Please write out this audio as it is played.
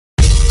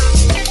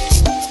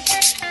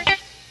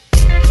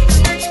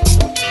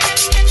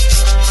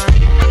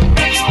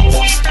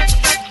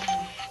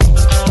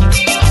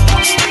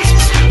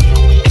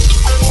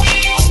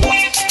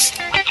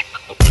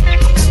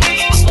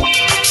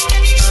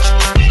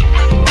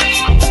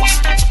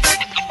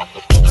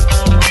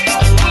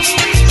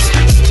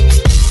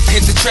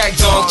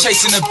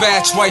chasing a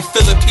batch, white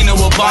Filipino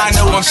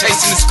albino. I'm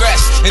chasing the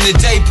scratch in the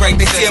daybreak.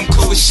 They say I'm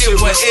cool as shit,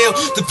 but ill.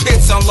 The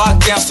pit's on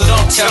lockdown, so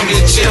don't tell me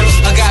to chill.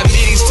 I got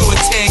meetings to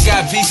attend,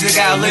 got beats that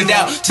gotta lend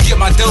out to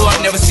get my dough up.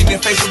 Never see me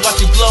in face and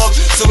watch you blow up.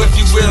 So if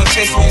you will, I'm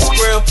chasing you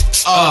squirrel.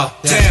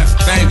 Damn,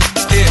 baby,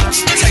 yeah,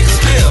 take a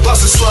pill.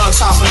 Bustin'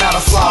 slugs, hopping out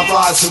of fly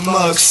rods and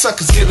mugs.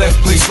 Suckers get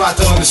left bleached right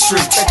there on the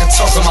street. Take a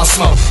talk of my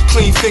smoke.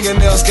 Clean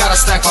fingernails, gotta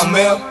stack my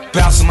mail.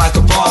 Bouncing like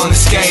a ball in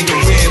this game to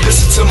win.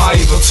 Listen to my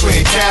evil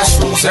twin.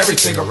 Cash rules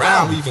everything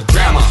around me, even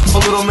grandma.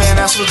 My little man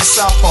asked with the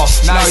southpaw.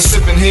 Now he's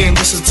sipping here and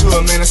listen to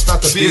a man that's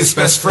about to be his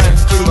best friend.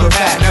 Through the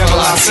back, never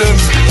lie to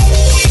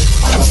me.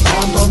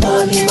 I'm my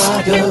money, my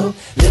dough.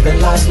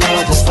 Living life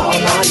large, that's all I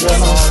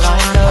know.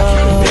 I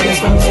keep feeling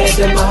from head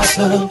to my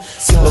toe.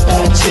 Super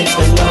bad chick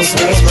that knows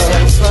her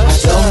love. I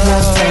don't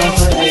have time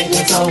for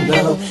haters, oh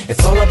no.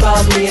 It's all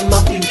about me and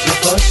my future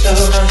for sure.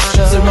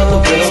 Trips around the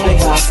world, big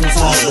house and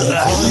Hollywood.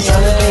 I'm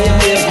trying to be a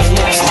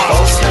millionaire,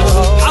 folks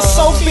know. I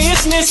sold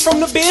business from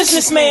the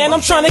businessman.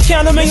 I'm trying to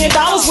count $1 million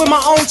with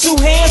my own 2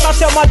 hands. I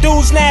tell my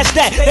dudes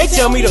NASDAQ, they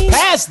tell me to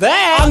pass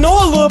that. I know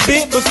a little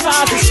bit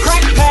besides this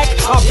crack pack.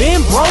 I've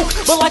been broke,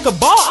 but like a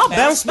ball, I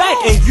bounce back.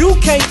 And you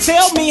can't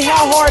tell me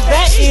how hard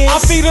that is. I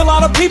feed a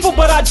lot of people,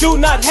 but I do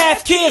not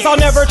have kids. I'll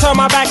never turn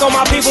my back on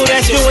my people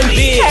that's doing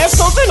this. Have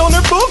something on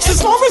their books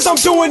as long as I'm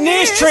doing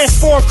this.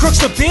 Transform crooks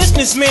to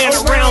businessmen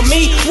around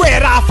me.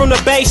 Red eye from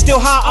the bay, still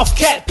high off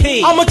cat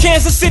pee. I'm a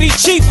Kansas City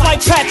chief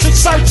like Patrick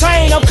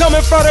Surtain. I'm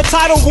coming for the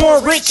title,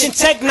 Warren Rich and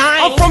Tech 9.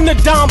 I'm from the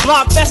Don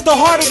Block, that's the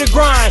heart of the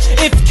grind.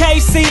 If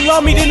KC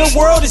love me, then the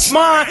world is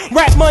mine.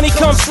 Rap money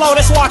comes slow,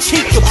 that's why I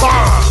keep the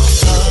bomb.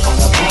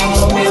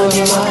 I'm a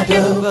million, my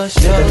dough.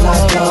 Living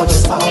life large,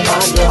 that's all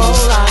I know.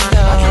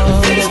 I keep the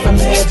feeling from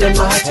head to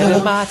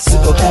my toe.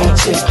 Super bad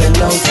chick that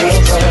knows her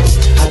love.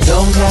 I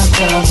don't have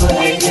time for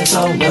haters,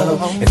 oh no.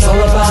 It's all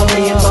about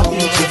me and my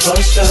future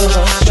for sure.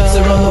 Trips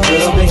around the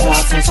world, big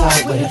house and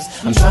tight whips.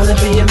 I'm trying to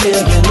be a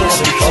millionaire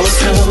before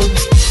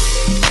soon.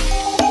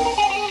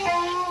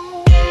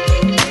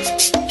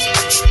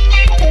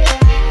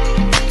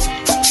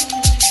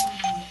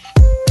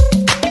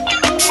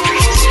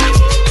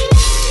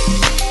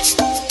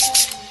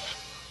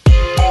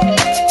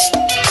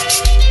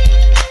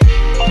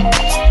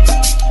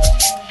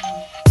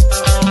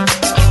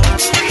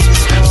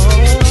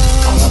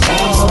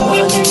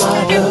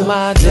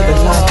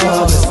 Living like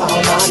love is all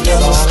I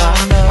know.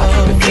 I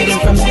keep it feeling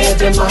from head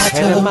to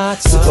my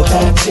toe. Super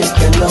bad chick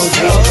that knows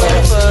her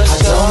love. I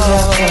don't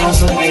have time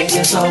for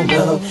haters, oh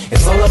no.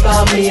 It's all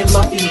about me and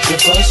my future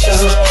for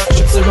sure.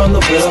 Trips around the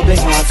world, big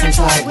house and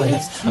tight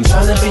whips. I'm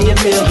trying to be a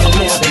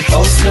millionaire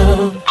before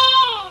soon.